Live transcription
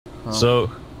So,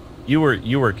 you were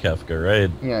Kefka, right?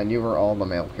 Yeah, and you were all the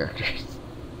male characters.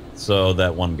 So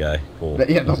that one guy, cool.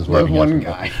 Yeah, This is the working out for one me.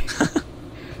 guy.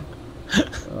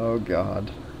 Oh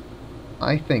god.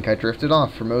 I think I drifted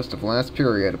off for most of last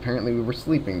period. Apparently we were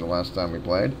sleeping the last time we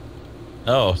played.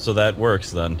 Oh, so that works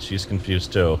then. She's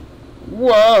confused too.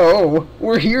 Whoa!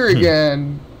 We're here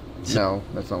again! No,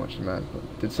 that's not what she meant.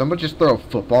 But did someone just throw a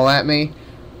football at me?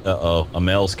 Uh-oh, a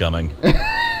male's coming.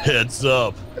 Heads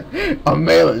up. A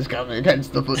male is coming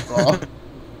against the football.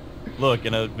 Look,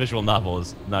 in a visual novel,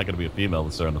 it's not going to be a female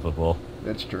that's throwing the football.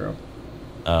 That's true.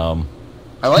 I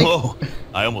like. Whoa!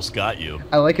 I almost got you.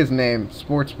 I like his name,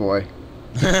 Sports Boy.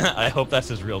 I hope that's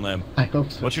his real name. I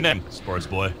hope so. What's your name? Sports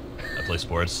Boy. I play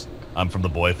sports. I'm from the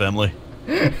boy family.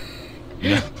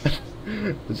 Yeah.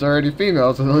 There's already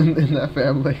females in that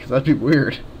family, because that'd be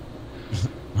weird.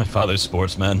 My father's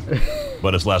sportsman,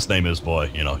 but his last name is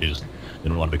Boy. You know, he just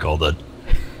didn't want to be called that.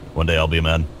 One day I'll be a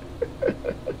man.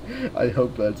 I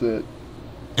hope that's it.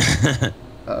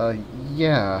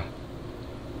 Yeah.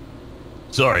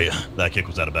 Sorry, that kick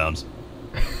was out of bounds.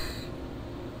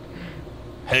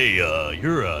 Hey,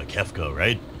 you're Kefka,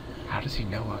 right? How does he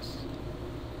know us?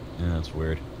 Yeah, that's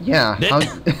weird. Yeah.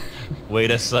 Way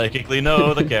to psychically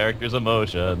know the character's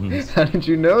emotions. How did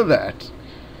you know that?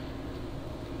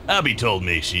 Abby told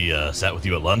me she sat with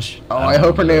you at lunch. Oh, I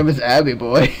hope her name is Abby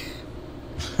Boy.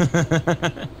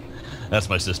 That's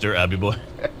my sister, Abby Boy.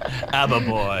 Abba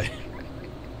Boy.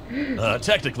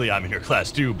 Technically, I'm in your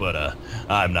class too, but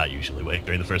I'm not usually awake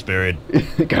during the first period.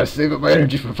 Gotta save up my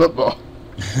energy for football.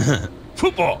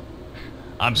 Football!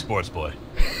 I'm Sports Boy.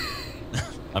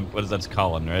 What is that? It's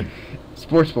Colin, right?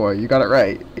 Sports Boy, you got it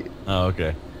right. Oh,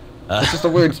 okay. It's just a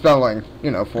weird spelling,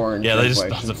 you know, foreign yeah, they just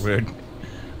translations. spelled it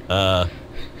weird.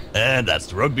 And that's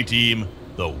the rugby team,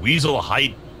 the Weasel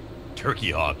Height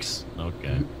Turkey Hawks.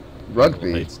 Okay. Rugby?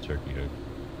 Weasel Heights Turkey Hawks.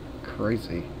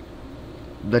 Crazy.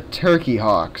 The Turkey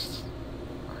Hawks.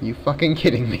 Are you fucking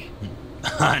kidding me?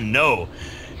 No,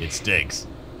 it stinks.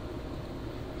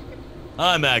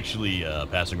 I'm actually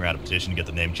passing around a petition to get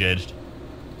the name changed.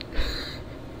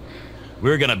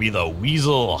 We're gonna be the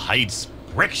Weasel Heights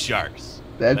Brick Sharks.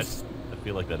 That's... I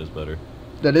feel like that is better.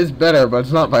 That is better, but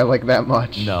it's not by like that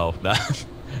much. No, not...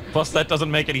 Plus that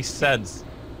doesn't make any sense.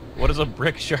 What is a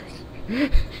brick shark?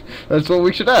 That's what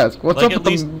we should ask. What's like up at with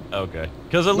least... Okay.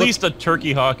 Because at least a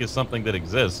turkey hawk is something that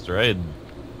exists, right?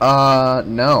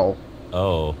 No.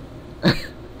 Oh.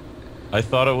 I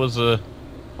thought it was a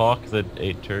hawk that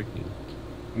ate turkey.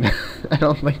 I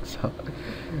don't think so.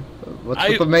 What's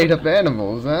with the made-up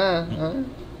animals,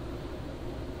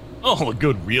 All the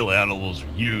good real animals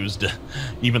are used.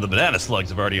 Even the banana slugs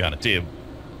have already on a team.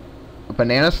 A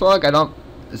banana slug? I don't...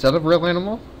 Is that a real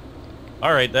animal?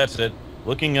 Alright, that's it.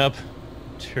 Looking up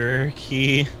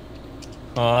turkey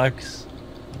hawks.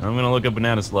 I'm gonna look up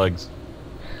banana slugs.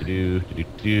 I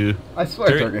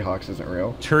swear turkey hawks isn't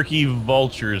real. Turkey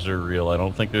vultures are real. I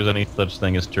don't think there's any such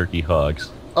thing as turkey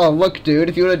hawks. Oh, look, dude,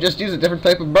 if you would have just used a different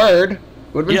type of bird,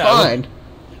 would have been fine.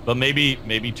 But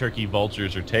maybe turkey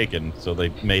vultures are taken, so they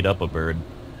made up a bird.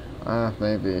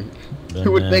 Maybe.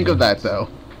 Who would think of that, though?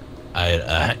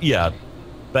 Yeah.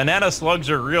 Banana slugs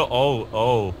are real.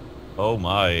 Oh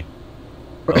my.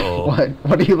 Oh.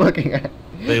 What are you looking at?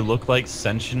 They look like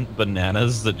sentient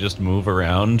bananas that just move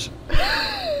around.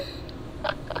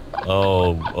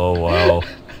 Oh wow.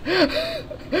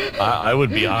 I would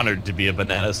be honored to be a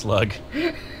banana slug.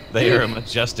 They are a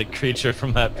majestic creature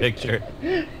from that picture.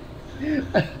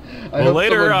 Well,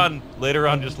 later on,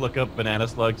 just look up banana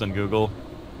slugs on Google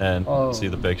and see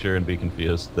the picture and be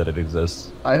confused that it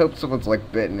exists. I hope someone's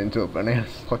like bitten into a banana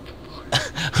slug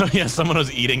before. Yeah, someone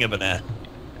was eating a banana,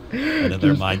 and in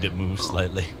their mind it moves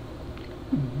slightly.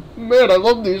 Man, I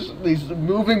love these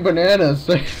moving bananas.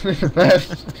 They're the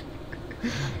best.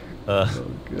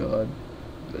 Oh god,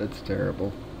 that's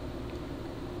terrible.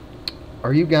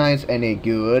 Are you guys any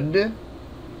good?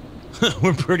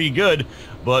 We're pretty good,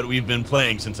 but we've been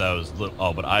playing since I was little.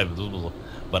 Oh, but I've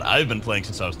been playing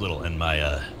since I was little, and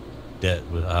my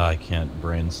I can't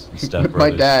brains stepbrothers.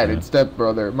 My dad and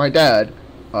stepbrother. My dad,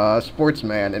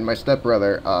 sportsman, and my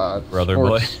stepbrother, brother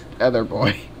boy, other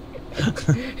boy,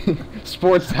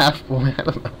 sports half boy. I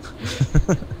don't know.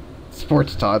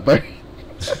 Sports toddler.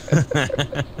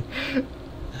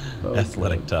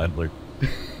 Athletic toddler.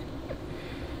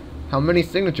 How many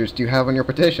signatures do you have on your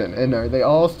petition? And are they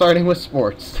all starting with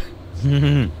sports?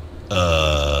 6.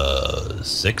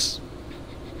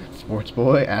 Sports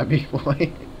boy, Abby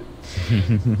boy.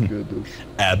 Goodness.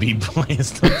 Abby boy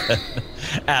is the best.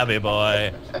 Abby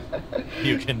boy.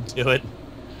 You can do it.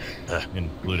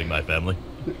 Including my family.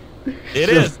 It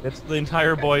is. It's the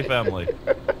entire boy family.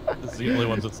 the only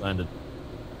ones that signed it.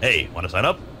 Hey, want to sign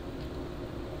up?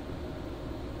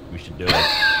 We should do it.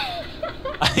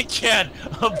 I can't.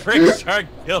 A brick shark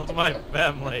killed my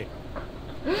family.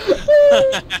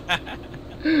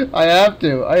 I have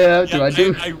to.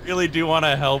 I really do want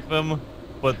to help him,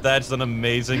 but that's an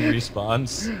amazing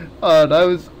response.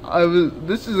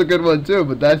 This is a good one too,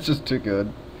 but that's just too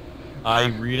good.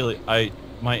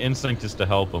 My instinct is to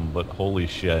help him, but holy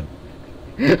shit.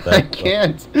 I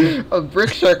can't. A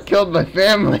brick shark killed my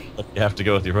family. You have to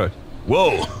go with your vote.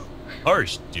 Whoa,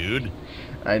 harsh, dude.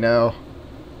 I know.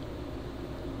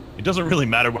 It doesn't really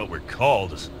matter what we're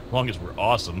called, as long as we're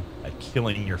awesome at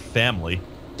killing your family.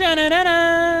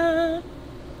 Da-da-da-da!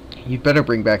 You'd better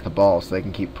bring back the ball so they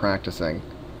can keep practicing.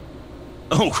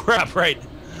 Oh crap, right.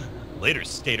 Later,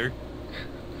 skater.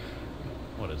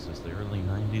 What is this, the early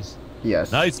 90s?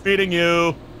 Yes. Nice meeting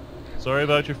you! Sorry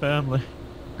about your family.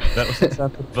 That was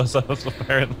accepted bus us,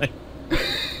 apparently.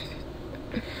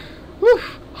 Whew.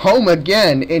 Home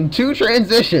again in 2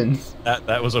 transitions.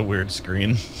 That was a weird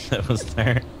screen that was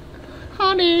there.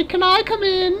 Honey, can I come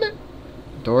in?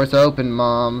 Door's open,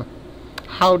 Mom.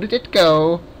 How did it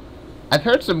go? I've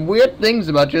heard some weird things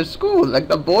about your school, like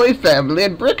the boy family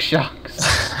and brick sharks.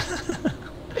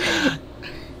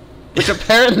 Which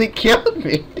apparently killed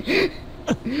me.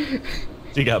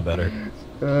 She got better.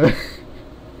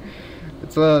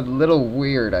 It's a little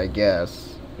weird, I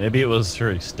guess. Maybe it was her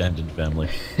extended family.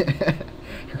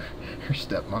 Her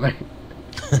stepmother.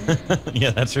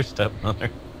 Yeah, that's her stepmother.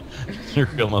 Her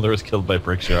real mother was killed by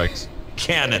brick sharks.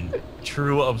 Canon.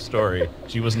 True of story.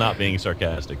 She was not being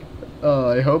sarcastic. Oh,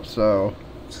 I hope so.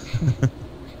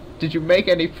 Did you make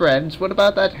any friends? What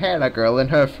about that Hannah girl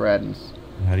and her friends?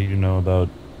 How do you know about...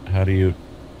 How do you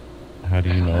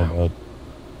know about...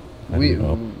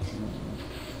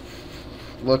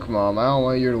 Look, Mom, I don't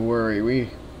want you to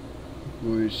worry.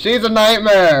 She's a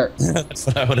nightmare! That's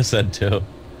what I would have said, too.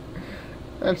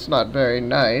 That's not very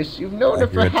nice. You've known her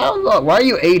for how long? Why are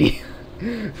you 80?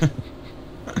 You've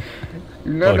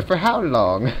known her for how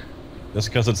long? Just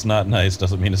because it's not nice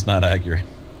doesn't mean it's not accurate.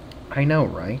 I know,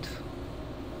 right?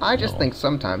 I just think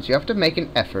sometimes you have to make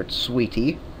an effort,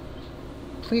 sweetie.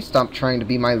 Please stop trying to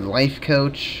be my life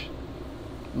coach.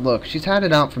 Look, she's had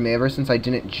it out for me ever since I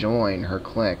didn't join her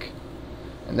clique.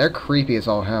 And they're creepy as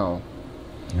all hell.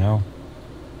 No.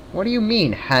 What do you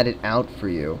mean, had it out for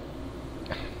you?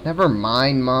 Never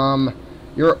mind, Mom.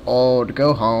 You're old.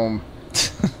 Go home.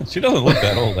 She doesn't look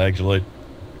that old, actually.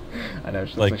 I know,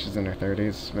 she looks like she's in her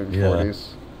 30s, maybe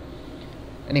 40s.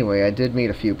 Anyway, I did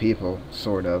meet a few people,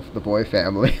 sort of. The boy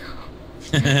family.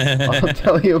 I'll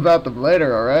tell you about them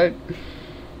later, alright?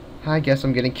 I guess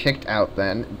I'm getting kicked out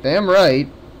then. Damn right.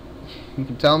 You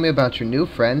can tell me about your new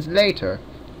friends later.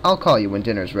 I'll call you when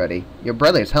dinner's ready. Your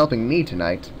brother's helping me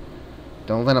tonight.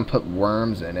 Don't let him put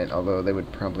worms in it, although they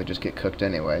would probably just get cooked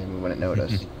anyway, and we wouldn't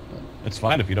notice. It's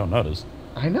fine if you don't notice.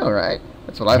 I know, right?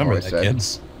 That's what I've always said.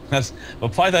 Kids.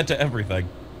 Apply that to everything.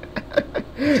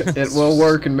 It will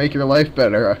work and make your life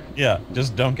better. Yeah,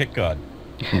 just don't get caught.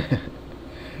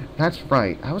 That's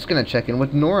right. I was going to check in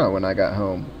with Nora when I got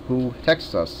home, who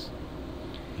texts us.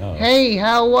 Oh. Hey,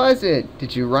 how was it?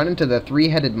 Did you run into the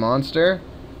 3-headed monster?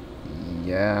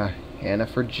 Yeah, Hannah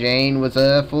for Jane was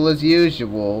full as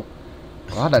usual.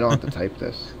 Glad I don't have to type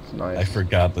this. It's nice. I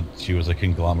forgot that she was a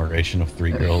conglomeration of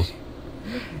 3 girls.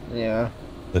 Yeah.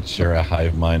 That share a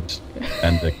hive mind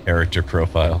and a character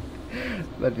profile.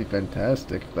 That'd be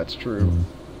fantastic if that's true.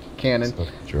 Canon. So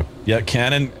true. Yeah,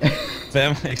 canon.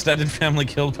 Extended family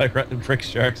killed by brick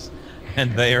sharks,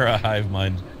 and they are a hive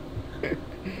mind.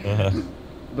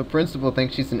 The principal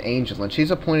thinks she's an angel, and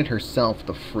she's appointed herself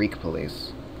the freak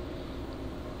police.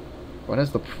 What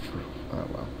is the... Oh,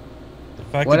 well. The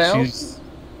fact what that else?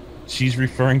 she's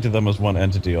referring to them as one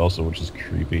entity also, which is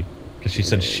creepy. Because she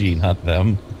said she, not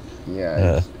them.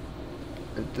 Yeah,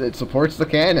 it supports the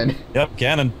canon. Yep,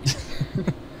 canon.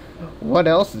 What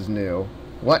else is new?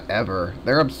 Whatever.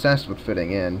 They're obsessed with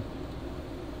fitting in.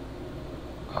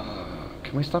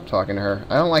 Can we stop talking to her?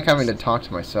 I don't like having to talk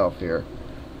to myself here.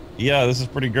 Yeah, this is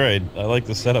pretty great. I like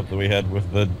the setup that we had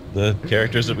with the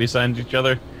characters that we signed to each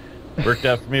other. Worked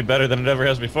out for me better than it ever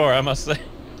has before, I must say.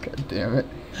 God damn it.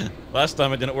 Last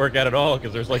time it didn't work out at all,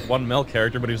 because there's like one male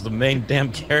character, but he was the main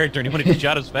damn character, and he wanted to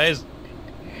shot his face.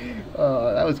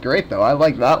 That was great, though. I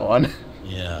like that one.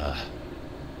 Yeah.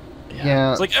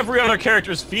 Yeah. It's like every other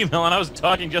character is female, and I was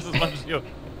talking just as much as you.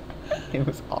 It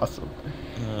was awesome.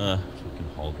 Fucking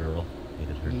Hall girl.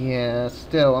 Hated her. Yeah,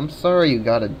 still, I'm sorry you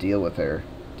gotta deal with her.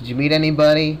 Did you meet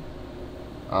anybody?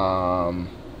 A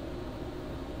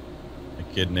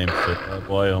kid named Football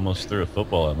Boy almost threw a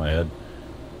football at my head.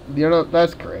 You know,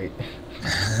 that's great.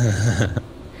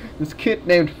 This kid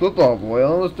named Football Boy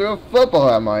almost threw a football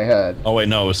at my head. Oh wait,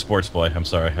 no, it was Sports Boy. I'm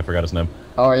sorry, I forgot his name.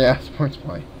 Oh yeah, Sports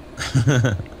Boy.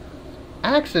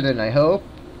 Accident, I hope.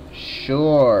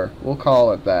 Sure, we'll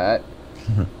call it that.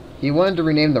 He wanted to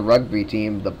rename the rugby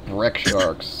team the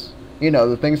Brick-Sharks. You know,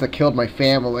 the things that killed my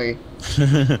family.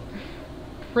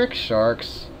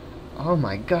 Brick-Sharks? Oh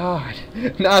my god.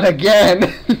 Not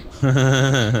again!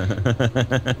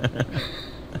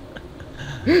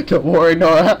 Don't worry,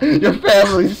 Nora. Your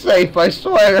family's safe, I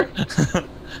swear.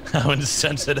 How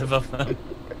insensitive of them.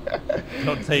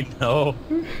 Don't they know?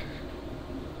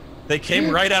 They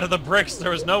came right out of the bricks. There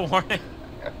was no warning.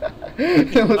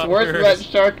 It was worse than that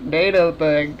Sharknado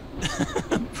thing.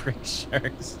 Brick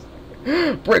sharks.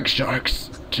 Brick Sharks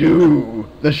 2.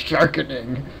 The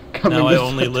Sharkening. Now I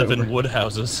only live in wood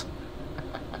houses.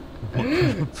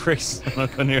 Bricks. I'm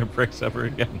not going near bricks ever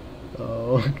again.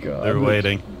 Oh god. They're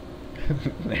waiting.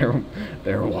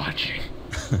 They're watching.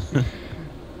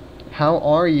 How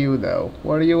are you though?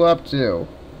 What are you up to?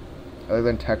 Other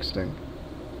than texting.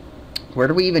 Where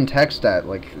do we even text at?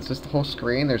 Like, is this the whole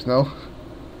screen? There's no...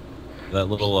 That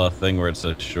little thing where it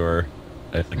says sure.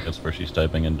 I think that's where she's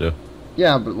typing into.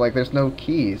 Yeah, but like there's no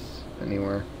keys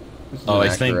anywhere. This is I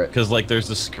inaccurate. think because like there's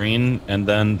the screen and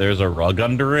then there's a rug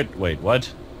under it. Wait, what?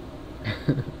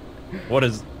 What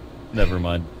is... Never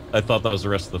mind. I thought that was the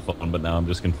rest of the phone, but now I'm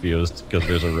just confused because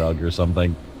there's a rug or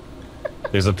something.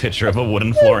 There's a picture of a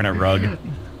wooden floor and a rug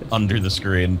under the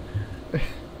screen.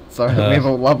 Sorry, we have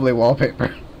a lovely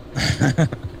wallpaper.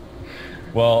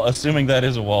 Well, assuming that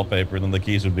is a wallpaper, then the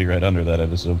keys would be right under that,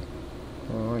 I'd assume.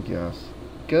 Oh, I guess.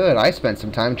 Good, I spent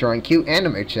some time drawing cute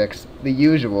anime chicks. The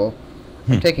usual.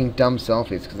 I'm taking dumb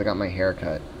selfies because I got my hair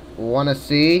cut. Wanna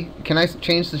see? Can I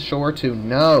change the shore to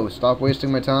no? Stop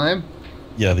wasting my time?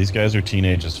 Yeah, these guys are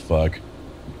teenage as fuck.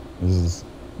 This is...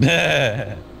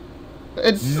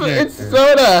 It's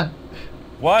Soda!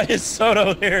 Why is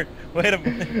Soda here? Wait a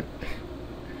minute.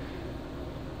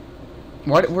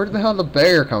 Where the hell did the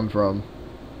bear come from?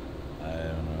 I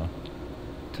don't know.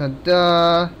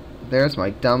 Ta-da! There's my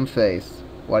dumb face.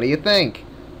 What do you think?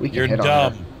 We can You're hit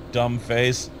dumb, on her. dumb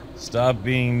face. Stop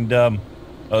being dumb.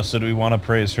 Oh, so do we want to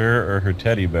praise her or her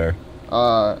teddy bear?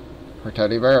 Her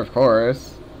teddy bear, of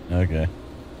course. Okay.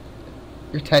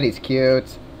 Your teddy's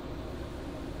cute.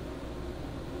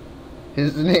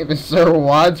 His name is Sir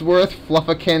Wadsworth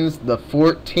Fluffykins the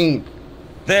 14th.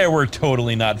 There were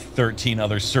totally not 13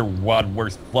 other Sir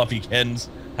Wadworth Fluffykins.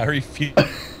 How are you feeling?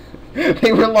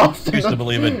 They were lost in Used to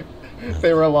believe it.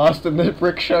 They were lost in the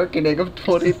Brick-Sharkening of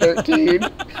 2013.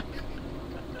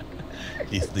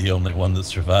 He's the only one that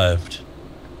survived.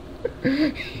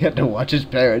 He had to watch his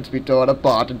parents be torn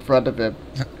apart in front of him.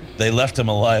 They left him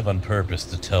alive on purpose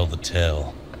to tell the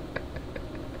tale.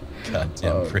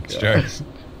 Goddamn Brick-Sharks.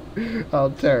 How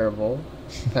terrible.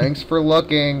 Thanks for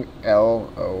looking.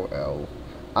 LOL.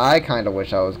 I kinda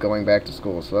wish I was going back to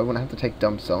school so I wouldn't have to take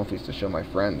dumb selfies to show my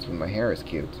friends when my hair is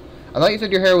cute. I thought you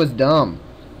said your hair was dumb.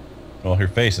 Well, her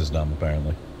face is dumb,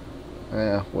 apparently.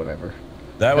 Whatever.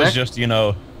 That was just, you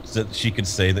know, so that she could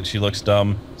say that she looks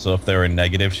dumb, so if they were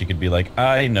negative, she could be like,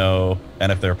 I know,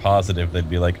 and if they're positive, they'd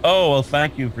be like, oh, well,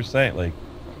 thank you for saying, like...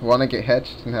 Want to get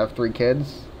hitched and have 3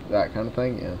 kids? That kind of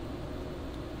thing,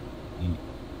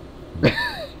 yeah.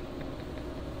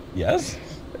 Yes?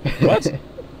 What?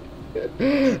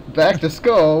 Back to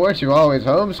school, weren't you always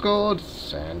homeschooled?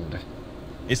 Send.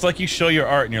 It's like you show your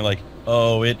art and you're like,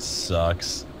 oh, it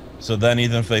sucks. So then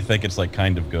even if they think it's like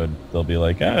kind of good, they'll be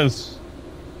like, it's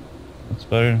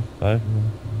better.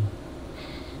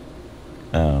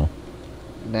 Oh.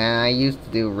 Nah, I used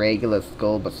to do regular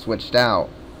school but switched out.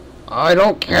 I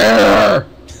don't care!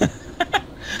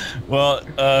 Well,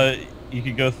 you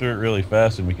could go through it really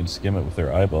fast and we can skim it with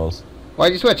our eyeballs.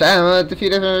 Why'd you switch? I don't know, a few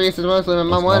different reasons mostly. My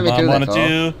mom wanted me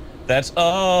to, that's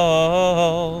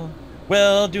all.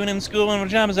 Well, doing it in school in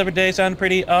pajamas every day sounded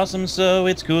pretty awesome, so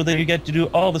it's cool that you get to do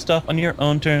all the stuff on your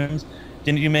own terms.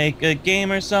 Didn't you make a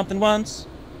game or something once?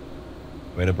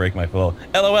 Way to break my flow.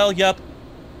 LOL, yup.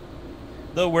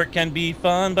 The work can be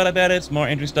fun, but I bet it's more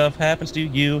interesting stuff happens to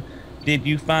you. Did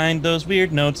you find those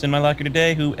weird notes in my locker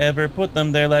today? Whoever put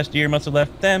them there last year must have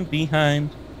left them behind.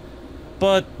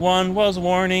 But one was a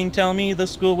warning, tell me the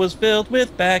school was filled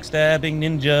with backstabbing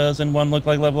ninjas, and one looked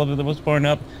like level up that was torn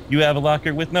up. You have a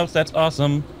locker with notes, that's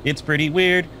awesome. It's pretty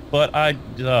weird, but oh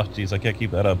jeez, I can't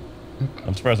keep that up.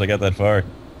 I'm surprised I got that far.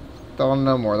 Don't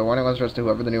know more. The warning was addressed to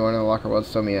whoever the new owner of the locker was,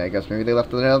 so me, I guess maybe they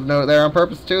left the note there on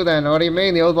purpose too then. What do you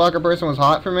mean? The old locker person was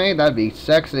hot for me? That'd be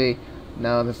sexy.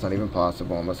 No, that's not even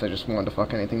possible, unless I just wanted to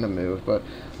fuck anything that moved. But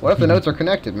what if the notes are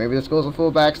connected? Maybe the school's a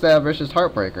full backstab vicious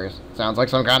heartbreakers. Sounds like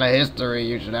some kind of history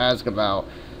you should ask about.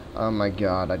 Oh my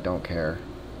god, I don't care.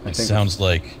 It sounds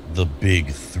like the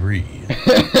big three.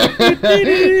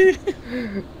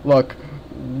 Look,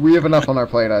 we have enough on our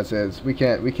plate as is. We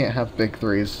can't have big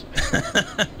threes.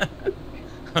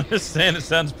 I'm just saying it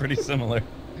sounds pretty similar.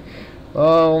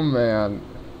 Oh man.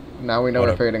 Now we know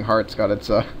where Fading Heart's got its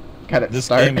start. This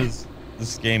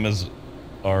game is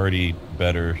already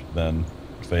better than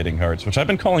Fading Hearts, which I've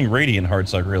been calling Radiant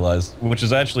Hearts, I realized, which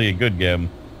is actually a good game.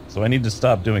 So I need to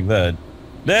stop doing that.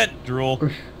 That drool.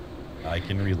 I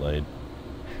can relate.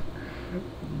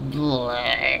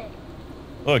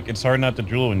 Look, it's hard not to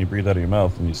drool when you breathe out of your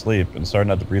mouth when you sleep, and it's hard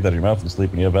not to breathe out of your mouth when you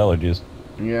sleep when you have allergies.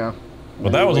 Yeah.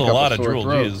 But that was a lot of drool,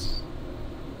 jeez.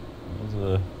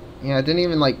 Yeah, it didn't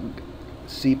even, like,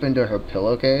 seep into her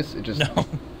pillowcase. It just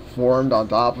formed on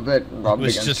top of it. It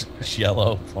was just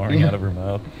yellow pouring out of her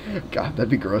mouth. God, that'd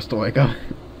be gross to wake up.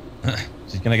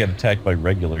 She's gonna get attacked by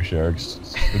regular sharks.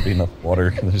 There'd be enough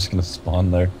water. They're just gonna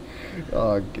spawn there.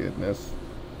 Oh, goodness.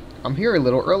 I'm here a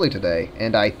little early today,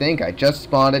 and I think I just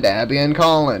spotted Abby and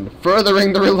Colin,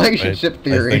 furthering the relationship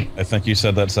theory. I think you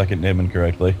said that second name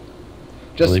incorrectly.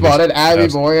 Just spotted Abby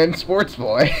Boy and Sports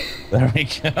Boy. There we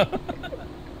go.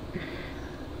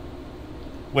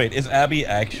 Wait, is Abby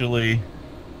actually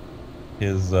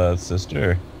his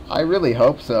sister? I really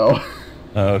hope so.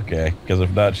 Okay, because if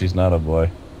not, she's not a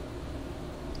boy.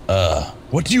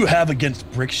 What do you have against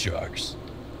brick sharks?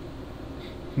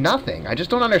 Nothing. I just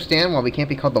don't understand why we can't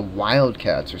be called the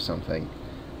Wildcats or something.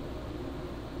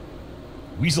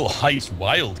 Weasel Heights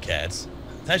Wildcats?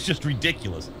 That's just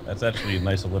ridiculous. That's actually a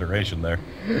nice alliteration there.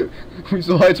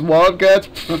 Weasel Heights Wildcats?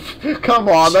 Come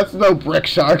on, that's no brick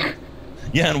shark.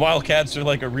 Yeah, and wildcats are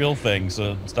like a real thing,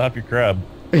 so stop your crab.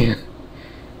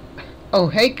 Oh,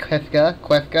 hey, Queffka,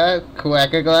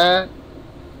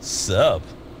 Sup?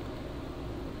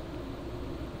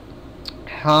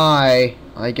 Hi.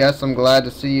 I guess I'm glad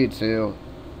to see you two.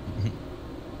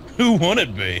 Who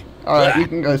wouldn't be? Alright, you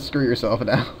can go screw yourself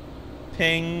now.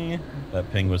 Ping.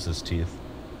 That ping was his teeth.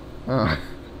 Oh.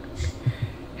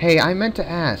 Hey, I meant to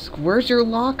ask, where's your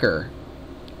locker?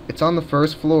 It's on the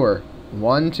first floor.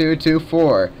 1, 2, 2,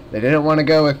 4. They didn't want to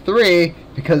go with 3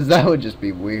 because that would just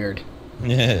be weird.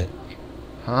 Yeah.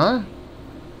 Huh?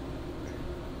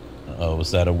 Oh,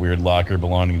 was that a weird locker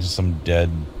belonging to some dead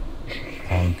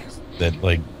punk that,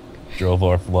 like, drove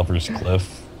off Lover's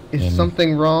Cliff? Is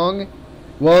something wrong?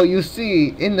 Well, you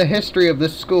see, in the history of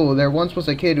this school, there once was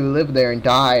a kid who lived there and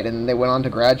died, and they went on to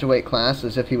graduate class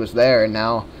as if he was there, and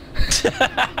now...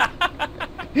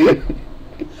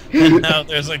 And now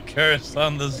there's a curse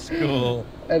on the school.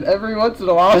 And every once in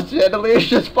a while, chandeliers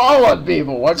just fall on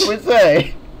people. What can we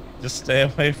say? Just stay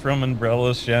away from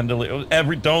umbrellas, chandeliers.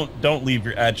 Don't leave.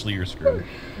 You're screwed.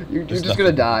 You're just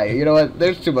gonna die. You know what?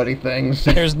 There's too many things.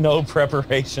 There's no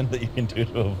preparation that you can do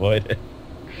to avoid it.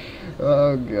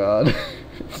 Oh God.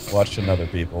 Watch another,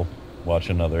 people. Watch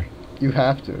another. You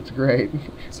have to. It's great.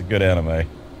 It's a good anime.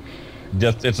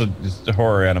 It's a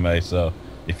horror anime, so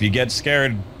if you get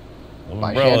scared of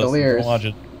umbrellas, chandeliers, watch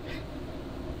it.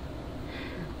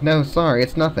 No, sorry,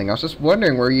 it's nothing. I was just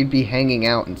wondering where you'd be hanging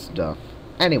out and stuff.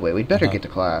 Anyway, we'd better get to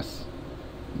class.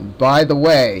 By the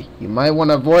way, you might want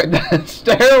to avoid that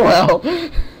stairwell.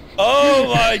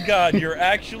 Oh my God, you're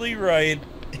actually right.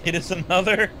 It is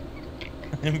another...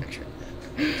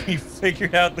 You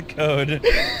figured out the code.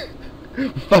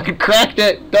 Fucking cracked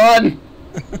it. Done.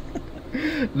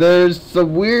 There's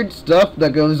some weird stuff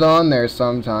that goes on there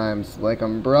sometimes, like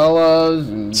umbrellas,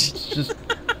 and it's just...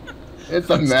 It's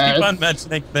a mess. Keep on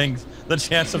mentioning things. The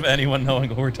chance of anyone knowing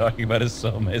what we're talking about is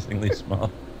so amazingly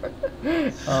small.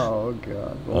 Oh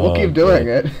God. Well, we'll keep doing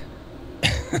it.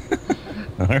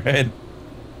 Alright.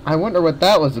 I wonder what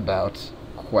that was about.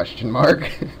 Question mark.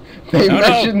 They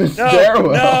mentioned the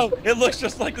stairwell. No, it looks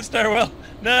just like the stairwell.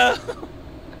 No.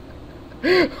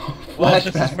 Well,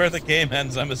 this is where the game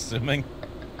ends, I'm assuming.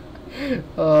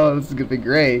 Oh, this is gonna be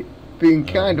great. Being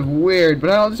kind of weird, but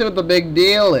I don't see what the big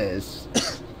deal is.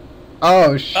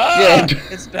 Oh shit! Ah,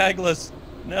 it's Douglas.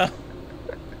 No.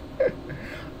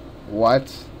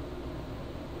 What?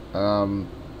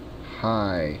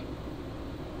 Hi.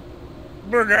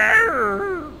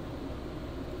 Burger.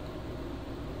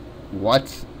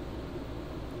 What?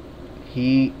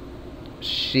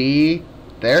 She,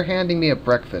 they're handing me a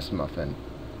breakfast muffin.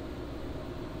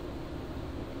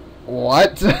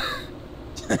 What?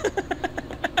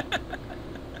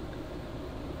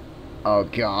 Oh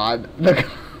God.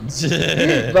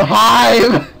 The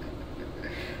hive!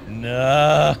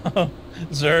 No.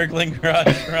 Zergling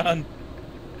Rush, run.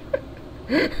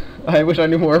 I wish I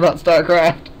knew more about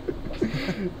StarCraft.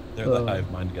 They're the hive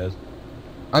mind guys.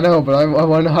 I know, but I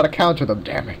want to know how to counter them,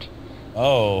 damn it.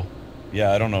 Oh.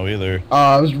 Yeah, I don't know either.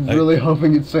 I was really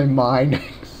hoping you'd say mine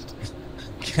next.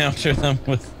 Counter them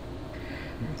with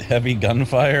heavy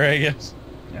gunfire, I guess.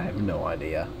 I have no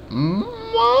idea.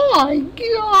 My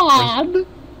God!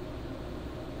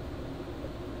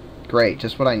 Great,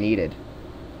 just what I needed.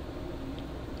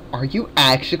 Are you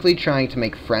actually trying to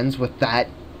make friends with that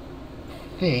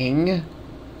thing?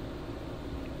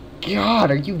 God,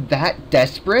 are you that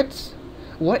desperate?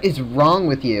 What is wrong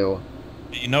with you?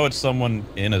 You know it's someone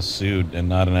in a suit and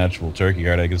not an actual turkey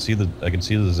guard. I can see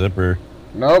the zipper.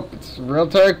 Nope, it's a real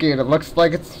turkey and it looks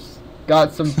like it's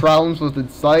got some problems with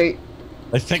its sight.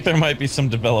 I think there might be some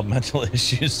developmental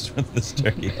issues with this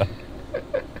turkey.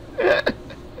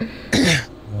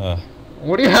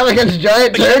 What do you have against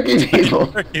giant turkey people?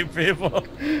 Turkey people.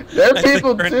 They're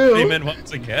people too.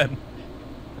 Once again.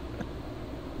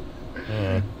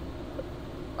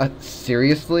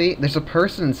 Seriously? There's a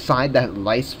person inside that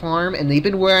lice farm, and they've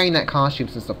been wearing that costume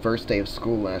since the first day of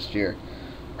school last year.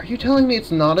 Are you telling me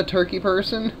it's not a turkey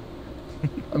person?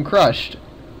 I'm crushed.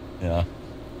 Yeah.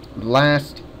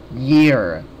 Last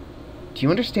year. Do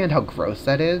you understand how gross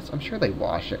that is? I'm sure they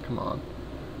wash it, come on.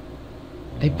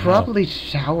 They probably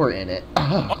shower in it.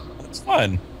 Ugh. Oh, that's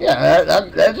fun. Yeah,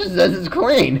 that just says it's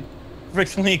clean.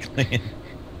 Perfectly clean.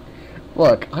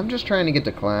 Look, I'm just trying to get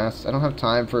to class. I don't have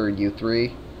time for you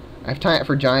three. I have time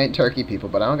for giant turkey people,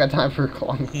 but I don't got time for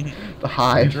the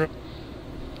hive.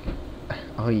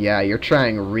 Oh yeah, you're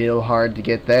trying real hard to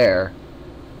get there.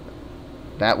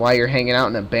 That why you're hanging out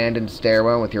in an abandoned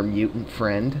stairwell with your mutant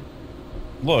friend?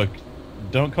 Look,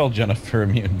 don't call Jennifer a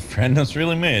mutant friend. That's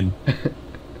really mean.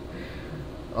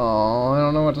 Oh, I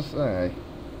don't know what to say.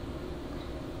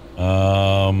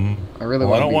 I really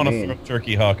well, I don't want to throw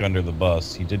Turkey Hawk under the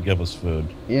bus. He did give us food.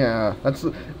 Yeah, that's...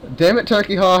 Damn it,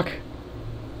 Turkey Hawk!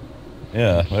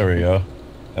 Yeah, there we go.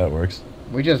 That works.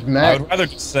 We just met. I would rather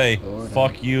just say,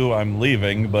 fuck you, I'm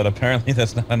leaving, but apparently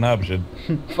that's not an option.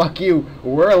 Fuck you,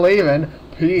 we're leaving.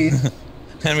 Peace.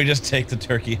 And we just take the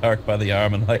Turkey Hawk by the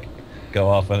arm and, like, go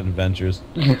off on adventures.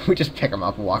 We just pick him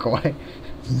up and walk away.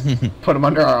 Put him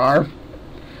under our arm.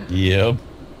 Yep.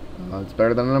 Oh, it's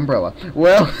better than an umbrella.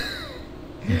 Well,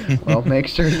 well, make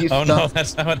sure you stop. Oh no,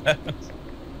 that's not what happens.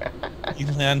 He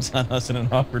lands on us in an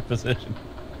awkward position.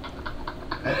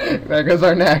 There goes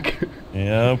our neck.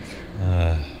 Yep.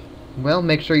 Well,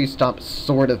 make sure you stop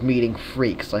sort of meeting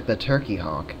freaks like the Turkey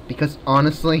Hawk. Because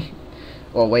honestly...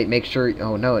 Well, wait, make sure...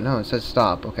 Oh, no, it says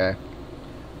stop, okay.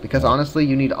 Because honestly,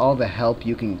 you need all the help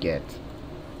you can get.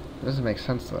 It doesn't make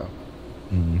sense, though.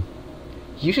 Mm-hmm.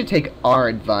 You should take our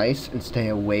advice and stay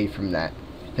away from that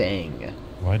thing.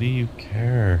 Why do you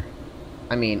care?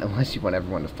 I mean, unless you want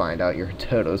everyone to find out you're a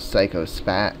total psycho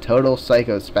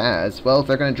spaz. Well, if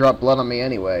they're gonna drop blood on me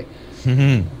anyway,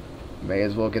 may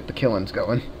as well get the killings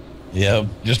going. Yep,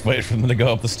 just wait for them to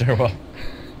go up the stairwell.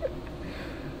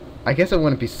 I guess it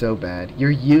wouldn't be so bad. You're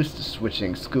used to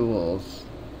switching schools.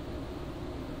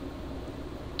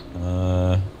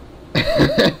 I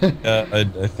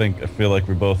feel like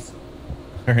we both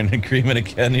are in agreement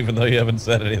again, even though you haven't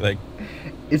said anything.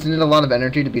 Isn't it a lot of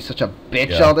energy to be such a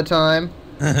bitch all the time?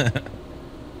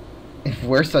 If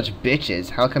we're such bitches,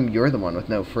 how come you're the one with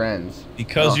no friends?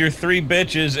 Because you're three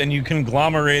bitches and you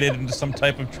conglomerated into some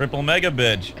type of triple mega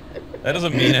bitch. That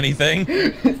doesn't mean anything.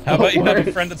 How about you have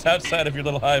a friend that's outside of your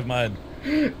little hive mind?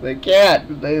 They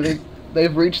can't.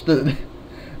 They've reached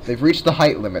the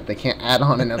height limit. They can't add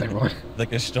on another one. The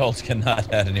Gestalts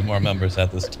cannot add any more members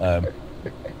at this time.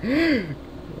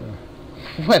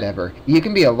 Whatever. You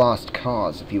can be a lost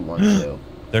cause if you want to.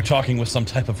 They're talking with some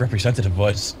type of representative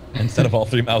voice instead of all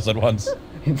three mouths at once.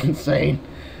 It's insane.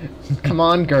 Come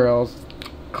on, girls.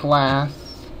 Class.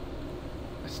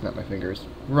 I snap my fingers.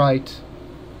 Right.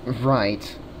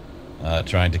 Right.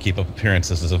 Trying to keep up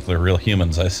appearances as if they're real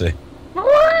humans, I see.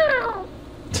 I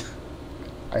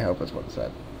hope that's what it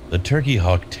said. The Turkey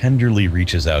Hawk tenderly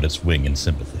reaches out its wing in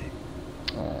sympathy.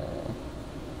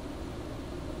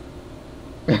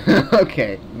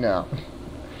 Okay, no.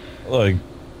 Look,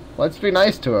 let's be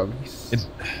nice to him.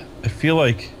 I feel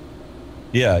like...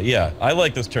 Yeah, I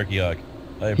like this Turkey Hawk.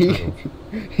 I approve.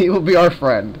 He will be our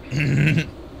friend.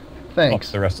 Thanks.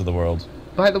 Fuck the rest of the world.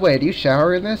 By the way, do you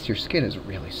shower in this? Your skin is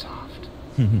really soft.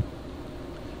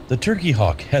 The Turkey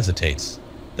Hawk hesitates,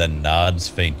 then nods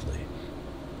faintly.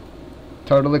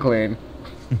 Totally clean.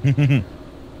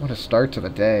 What a start to the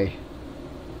day.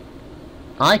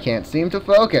 I can't seem to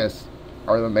focus.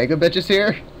 Are the mega bitches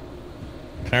here?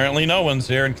 Apparently no one's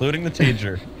here, including the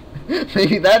teacher.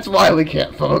 Maybe that's why we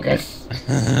can't focus.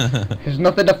 There's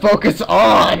nothing to focus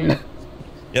on.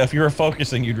 Yeah, if you were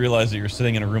focusing, you'd realize that you're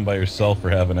sitting in a room by yourself for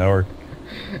half an hour.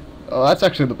 Oh, that's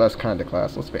actually the best kind of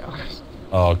class, let's be honest.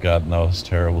 Oh god, no, it's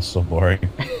terrible. So boring.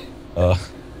 Uh,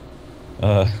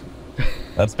 uh,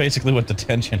 that's basically what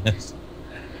detention is.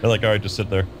 They're like, all right, just sit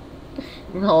there.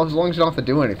 Well, as long as you don't have to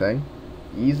do anything.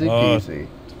 Easy peasy.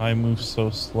 Time moves so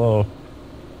slow.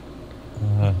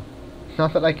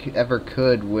 Not that I ever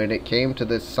could when it came to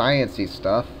this sciencey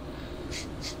stuff.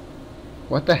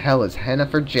 What the hell is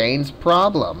Hennifer Jane's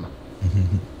problem?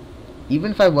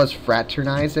 Even if I was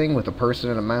fraternizing with a person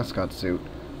in a mascot suit,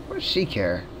 what does she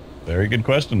care? Very good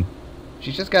question.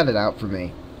 She's just got it out for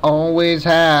me. Always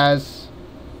has.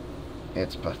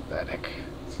 It's pathetic.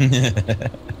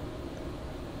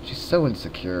 She's so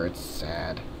insecure, it's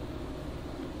sad.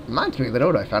 Reminds me of the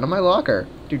note I found in my locker.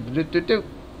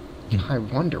 I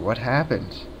wonder what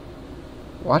happened.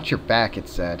 Watch your back, it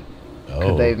said.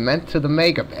 Could they have meant to the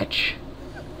mega bitch?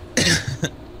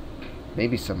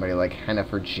 Maybe somebody like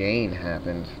Hennifer Jane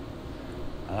happened.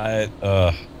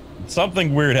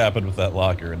 Something weird happened with that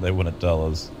locker and they wouldn't tell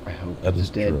us. I hope it's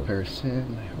a dead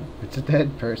person. I hope it's a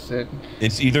dead person.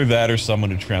 It's either that or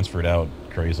someone who transferred out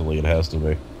crazily. It has to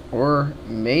be. Or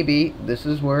maybe this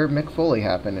is where Mick Foley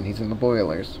happened and he's in the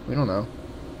boilers. We don't know.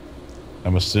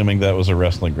 I'm assuming that was a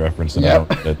wrestling reference. And yep.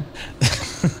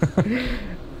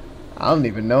 I don't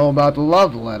even know about the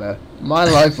love letter. My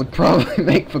life would probably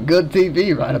make for good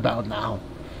TV right about now.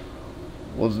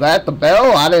 Was that the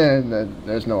bell? I didn't...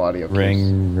 There's no audio.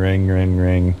 Ring, ring, ring,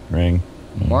 ring, ring.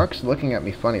 Mark's looking at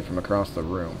me funny from across the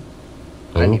room.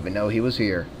 Who? I didn't even know he was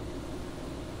here.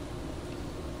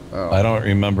 Oh. I don't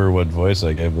remember what voice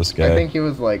I gave this guy. I think he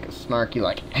was like snarky,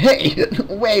 like, hey,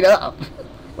 wait up!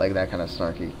 Like that kind of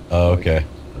snarky. Oh, okay.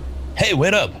 Hey,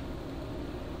 wait up!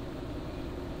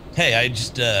 Hey, I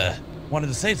just wanted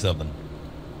to say something.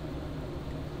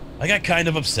 I got kind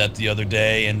of upset the other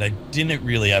day, and I didn't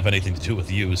really have anything to do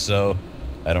with you, so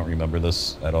I don't remember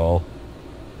this at all.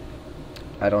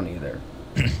 I don't either.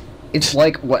 It's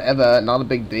like, whatever, not a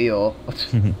big deal.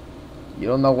 You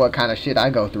don't know what kind of shit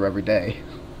I go through every day.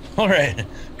 Alright,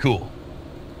 cool.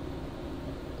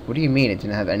 What do you mean it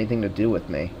didn't have anything to do with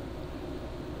me?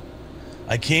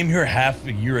 I came here half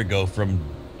a year ago from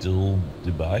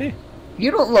Dubai?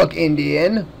 You don't look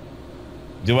Indian.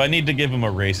 Do I need to give him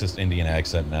a racist Indian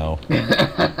accent now?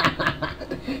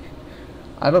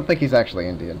 I don't think he's actually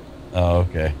Indian. Oh,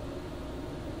 okay.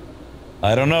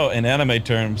 I don't know. In anime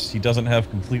terms, he doesn't have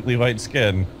completely white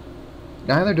skin.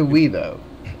 Neither do we, though.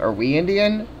 Are we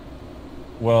Indian?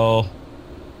 Well,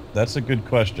 that's a good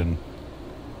question.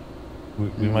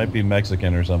 We might be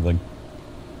Mexican or something.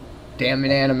 Damn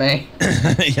it, anime.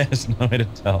 Yes, no way to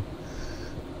tell.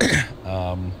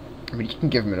 I mean, you can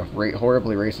give him a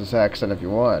horribly racist accent if you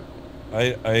want.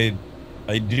 I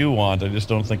do want. I just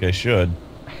don't think I should.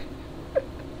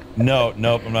 Nope,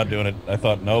 I'm not doing it. I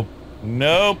thought, nope.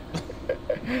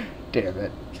 Damn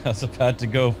it. I was about to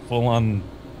go full on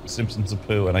Simpsons of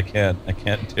Pooh, and I can't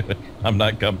do it. I'm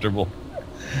not comfortable.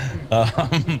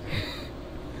 No.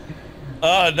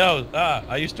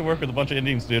 I used to work with a bunch of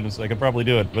Indian students. I could probably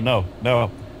do it, but no.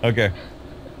 Okay.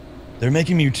 They're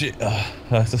making me I'm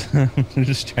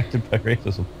distracted by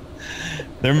racism.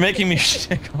 They're making me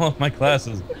shtick all of my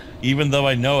classes, even though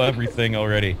I know everything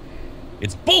already.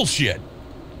 It's bullshit.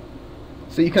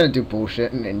 So you couldn't do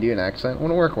bullshit in an Indian accent?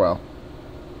 Wouldn't work well.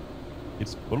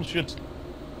 It's bullshit.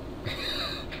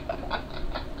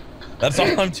 That's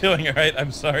all I'm doing, alright?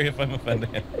 I'm sorry if I'm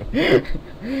offending you.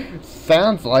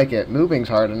 Sounds like it. Moving's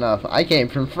hard enough. I came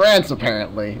from France,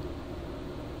 apparently.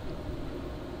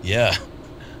 Yeah.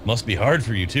 Must be hard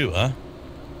for you too, huh?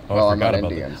 Oh, well, I I'm not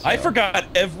about Indian. that. So. I forgot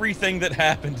everything that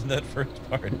happened in that first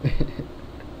part.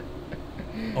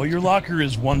 Oh, your locker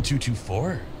is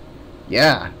 1224?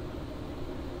 Yeah.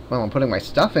 Well, I'm putting my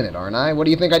stuff in it, aren't I? What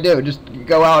do you think I do? Just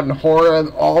go out and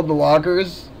whore all the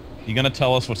lockers? You gonna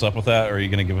tell us what's up with that, or are you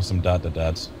gonna give us some dot dot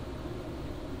dots?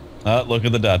 Look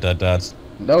at the dot dot dots.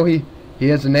 No, he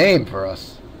has a name for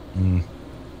us.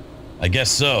 I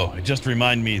guess so. It just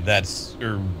remind me that's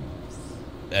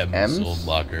M's old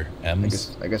locker.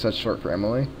 M's? I guess that's short for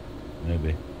Emily.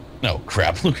 Maybe. No,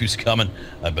 crap, look who's coming.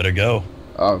 I better go.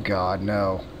 Oh god,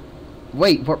 no.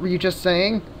 Wait, what were you just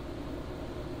saying?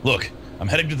 Look, I'm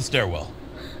heading to the stairwell.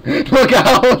 Look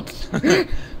out!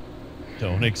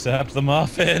 Don't accept the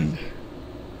muffin.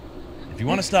 If you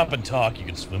want to stop and talk, you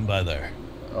can swim by there.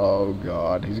 Oh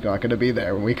god, he's not gonna be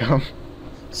there when we come.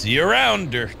 See you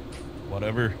around, or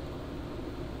whatever.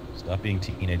 Stop being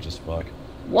teenage as fuck.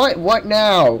 What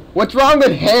now? What's wrong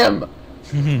with him?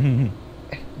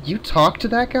 You talk to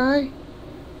that guy?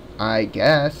 I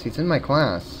guess. He's in my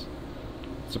class.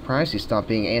 Surprised he stopped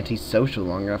being antisocial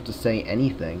long enough to say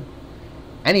anything.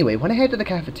 Anyway, wanna head to the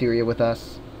cafeteria with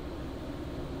us?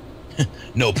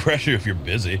 No pressure if you're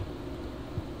busy.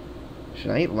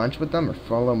 Should I eat lunch with them or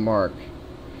follow Mark?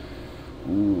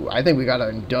 Ooh, I think we gotta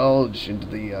indulge into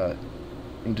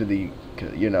the,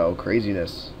 you know,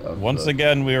 craziness of... Once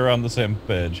again, we are on the same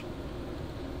page.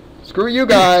 Screw you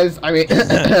guys! I mean,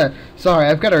 sorry,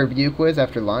 I've got a review quiz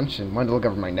after lunch and wanted to look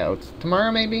over my notes.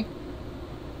 Tomorrow, maybe?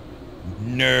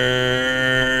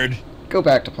 Nerd! Go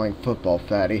back to playing football,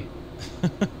 fatty.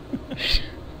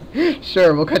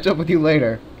 Sure, we'll catch up with you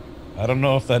later. I don't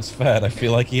know if that's fat. I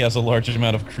feel like he has a large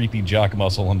amount of creepy jock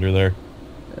muscle under there.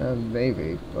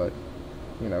 Maybe, but,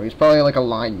 you know, he's probably like a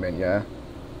lineman, yeah?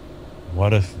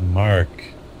 What if Mark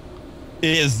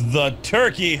is the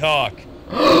turkey hawk?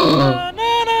 Na,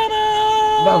 na, na,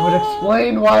 na. That would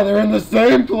explain why they're in the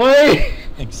same place!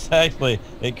 Exactly.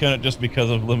 It couldn't just because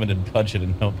of limited budget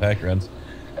and no backgrounds.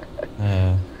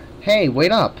 Hey,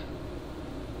 wait up.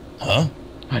 Huh?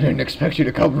 I didn't expect you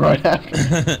to come right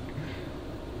after.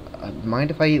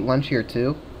 Mind if I eat lunch here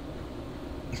too?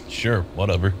 Sure,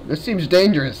 whatever. This seems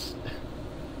dangerous.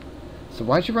 So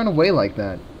why'd you run away like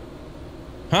that?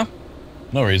 Huh?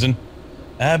 No reason.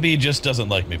 Abby just doesn't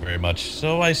like me very much,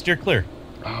 so I steer clear.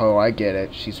 Oh, I get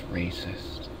it. She's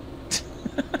racist.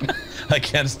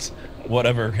 Against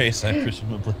whatever race I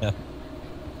presumably am.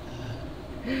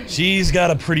 She's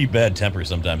got a pretty bad temper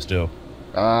sometimes, too.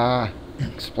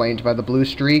 Explained by the blue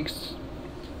streaks?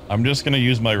 I'm just gonna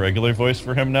use my regular voice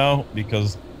for him now,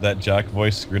 because that jock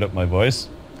voice screwed up my voice.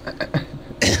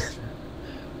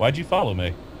 Why'd you follow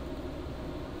me?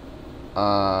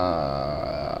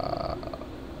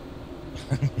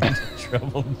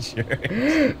 Trouble jerk.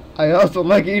 I also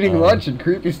like eating lunch in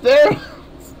creepy stairwells.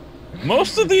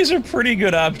 Most of these are pretty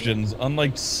good options,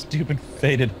 unlike stupid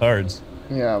faded hearts.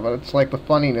 Yeah, but it's like the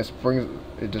funniness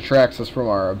it detracts us from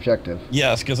our objective.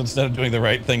 Yes, because instead of doing the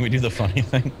right thing, we do the funny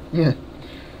thing. Yeah.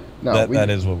 No, that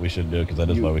is what we should do, because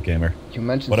that is why we came here. You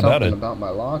mentioned something about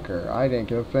my locker. I didn't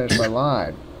get to finish my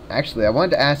line. Actually, I wanted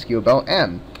to ask you about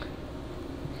M.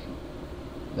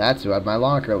 That's who had my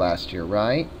locker last year,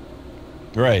 right?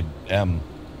 Right, M.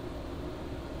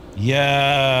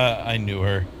 Yeah, I knew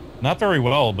her. Not very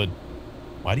well, but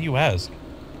why do you ask?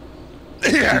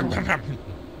 Is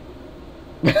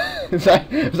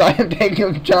that him taking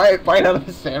a giant bite out of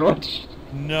a sandwich?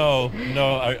 No,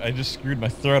 I just screwed my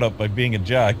throat up by being a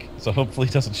jack, so hopefully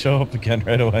he doesn't show up again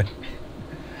right away.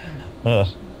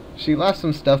 She left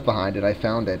some stuff behind it. I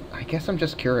found it. I guess I'm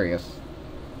just curious.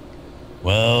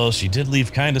 Well, she did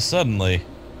leave kind of suddenly.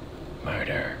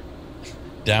 Murder.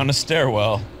 Down a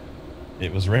stairwell.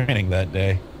 It was raining that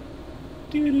day.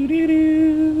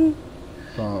 Doo-doo-doo-doo.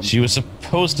 She was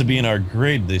supposed to be in our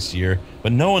grade this year,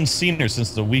 but no one's seen her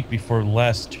since the week before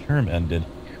last term ended.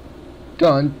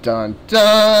 Dun dun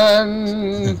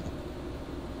dun!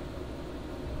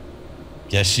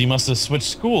 Guess she must have switched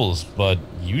schools, but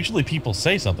usually people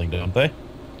say something, don't they?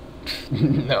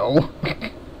 No.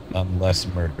 Unless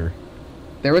murder.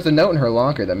 There was a note in her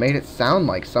locker that made it sound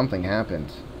like something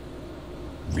happened.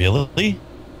 Really?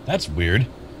 That's weird.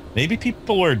 Maybe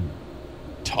people were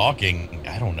talking.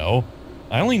 I don't know.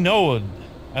 I only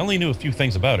knew a few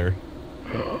things about her.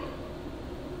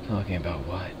 Talking about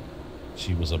what?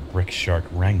 She was a Brick-Shark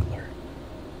wrangler.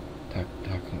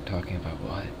 Talking about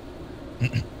what?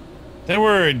 There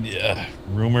were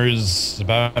rumors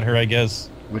about her, I guess.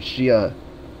 Was she a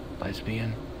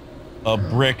lesbian? A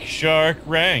Brick-Shark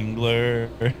wrangler.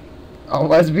 A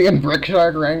lesbian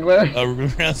Brick-Shark wrangler? A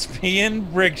lesbian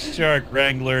Brick-Shark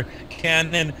wrangler.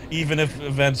 Canon, even if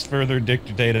events further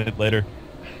dictated later.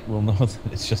 We'll know that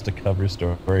it's just a cover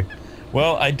story.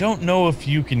 Well, I don't know if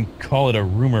you can call it a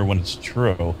rumor when it's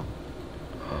true.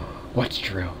 What's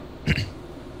true?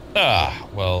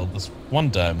 Well, this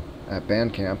one time... At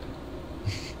band camp.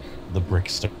 The brick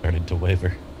started to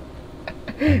waver.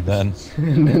 And then...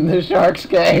 and then the sharks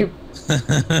came.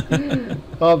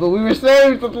 Oh, but we were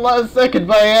saved at the last second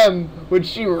by M, when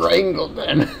she wrangled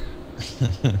them.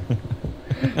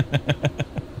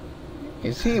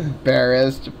 Is he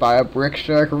embarrassed by a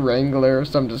Brick-Shark wrangler of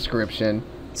some description?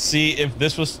 See, if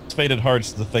this was Faded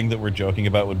Hearts, the thing that we're joking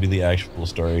about would be the actual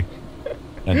story.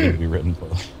 And it would be written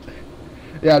poorly.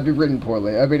 Yeah, it'd be written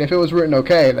poorly. I mean, if it was written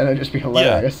okay, then it'd just be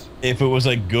hilarious. Yeah, if it was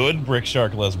a good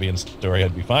Brick-Shark lesbian story,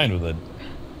 I'd be fine with it.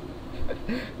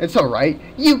 It's alright.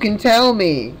 You can tell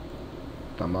me!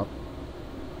 Thumb up.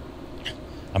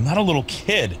 I'm not a little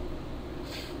kid.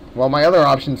 Well, my other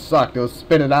option sucked. It was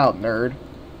spit it out, nerd.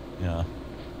 Yeah.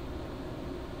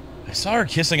 I saw her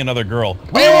kissing another girl.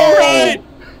 Oh! Right!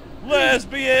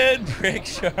 Lesbian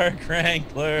Brick-Shark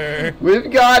wrangler. We've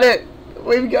got it!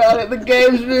 We've got it! The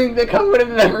game's being coming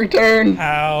in every turn!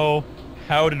 How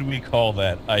did we call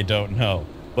that? I don't know.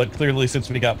 But clearly, since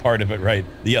we got part of it right,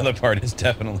 the other part is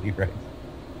definitely right.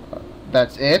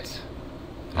 That's it?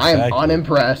 I am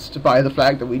unimpressed by the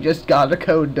fact that we just got a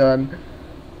code done.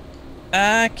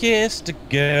 I kissed a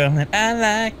girl and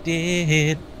I liked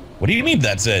it. What do you mean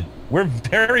that's it? We're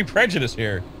very prejudiced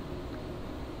here.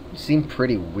 You seem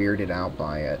pretty weirded out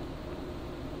by it.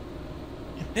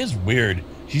 It is weird.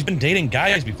 She's been dating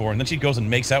guys before, and then she goes and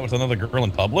makes out with another girl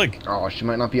in public. Oh, she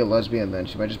might not be a lesbian then.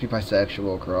 She might just be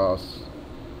bisexual across.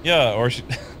 Yeah, or she...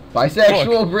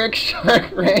 Bisexual brick shark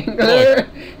wrangler. Look,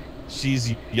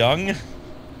 she's young.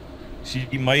 She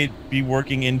might be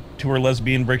working into her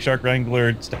lesbian brick shark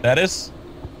wrangler status.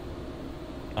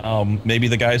 Maybe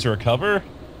the guys are a cover.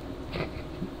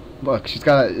 Look, she's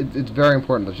got. It's very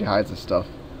important that she hides this stuff.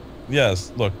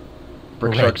 Yes, look.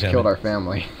 Brick sharks killed our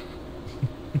family.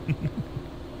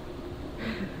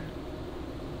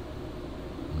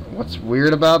 What's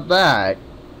weird about that?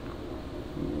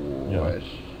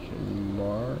 Question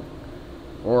mark?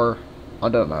 Or I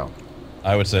don't know.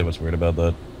 I would say what's weird about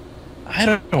that. I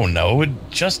don't know. It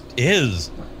just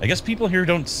is. I guess people here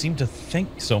don't seem to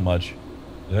think so much.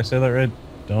 Did I say that right?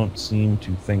 Don't seem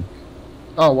to think.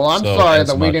 Oh, well, I'm sorry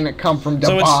that we didn't come from Dubai.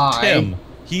 So it's Tim.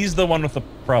 He's the one with the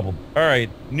problem. All right,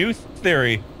 new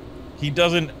theory. He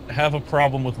doesn't have a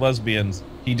problem with lesbians.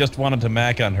 He just wanted to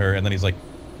mac on her, and then he's like,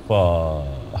 fuck.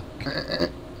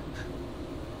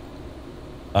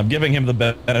 I'm giving him the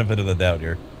benefit of the doubt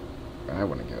here. I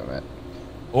wouldn't give that.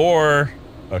 Or...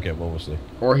 Okay, well, we'll see.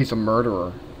 Or he's a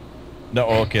murderer. No,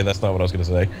 okay, that's not what I was going to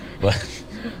say. But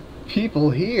people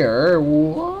here,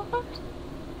 what?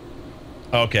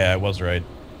 Okay, I was right.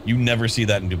 You never see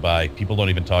that in Dubai. People don't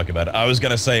even talk about it. I was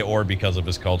going to say or because of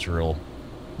his cultural...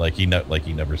 Like he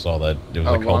never saw that. It was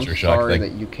a culture shock thing. I'm sorry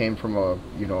that you came from a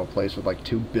place with like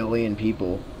 2 billion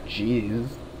people. Jeez.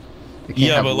 They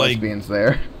can't have lesbians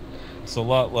there. It's a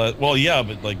lot less. Well, yeah,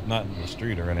 but like not in the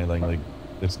street or anything. Like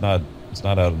it's not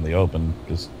out in the open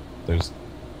because there's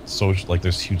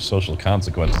huge social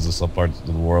consequences in some parts of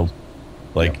the world,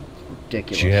 like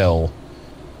ridiculous. Jail.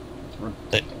 It's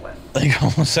ridiculous. Like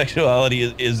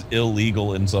homosexuality is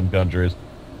illegal in some countries.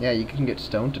 Yeah, you can get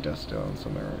stoned to death still in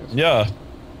some areas. Yeah.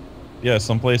 Yeah,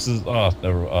 some places. Oh,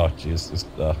 never. Oh, jeez.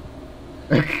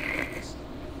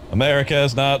 America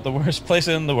is not the worst place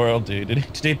in the world.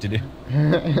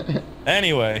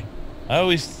 Anyway, I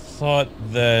always thought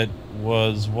that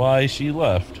was why she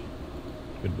left.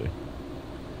 Could be.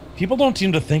 People don't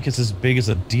seem to think it's as big as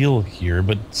a deal here,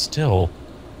 but still.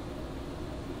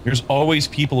 There's always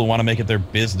people who want to make it their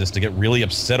business to get really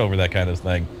upset over that kind of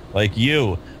thing. Like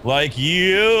you. Like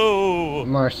you!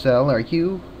 Marcel, are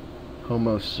you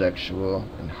homosexual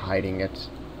and hiding it?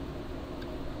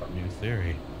 New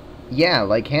theory. Yeah,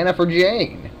 like Hannah for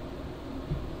Jane.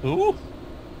 Who?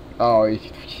 Oh,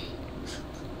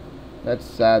 that's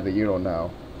sad that you don't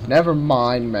know. Never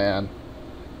mind, man.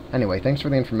 Anyway, thanks for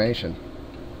the information.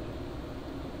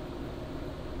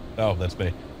 Oh, that's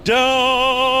me.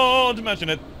 Don't mention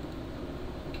it.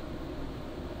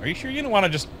 Are you sure you don't want to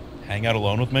just hang out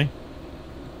alone with me?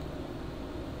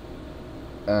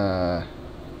 Well,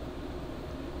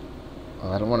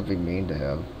 I don't want to be mean to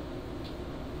him.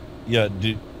 Yeah,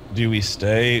 do we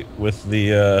stay with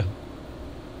the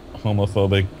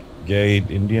homophobic gay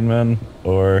Indian man,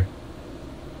 or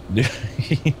do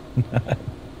we not?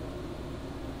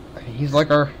 He's like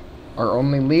our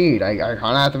only lead. I kind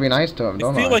of have to be nice to him,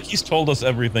 don't I? I feel like he's told us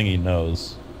everything he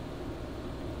knows.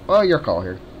 Well, your call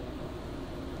here.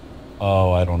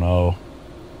 Oh, I don't know.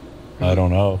 I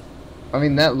don't know. I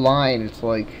mean, that line, it's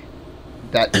like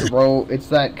that throw, it's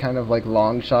that kind of like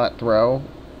long shot throw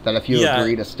that if you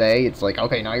agree to stay, it's like,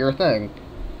 okay, now you're a thing.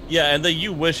 Yeah, and the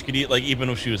you wish could eat, like, even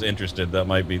if she was interested, this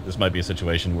might be a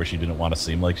situation where she didn't want to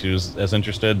seem like she was as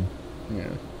interested. Yeah.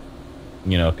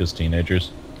 You know, because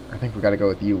teenagers. I think we gotta go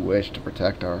with you wish to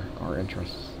protect our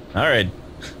interests. Alright.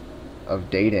 Of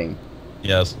dating.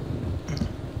 Yes.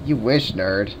 You wish,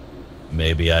 nerd.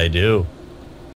 Maybe I do.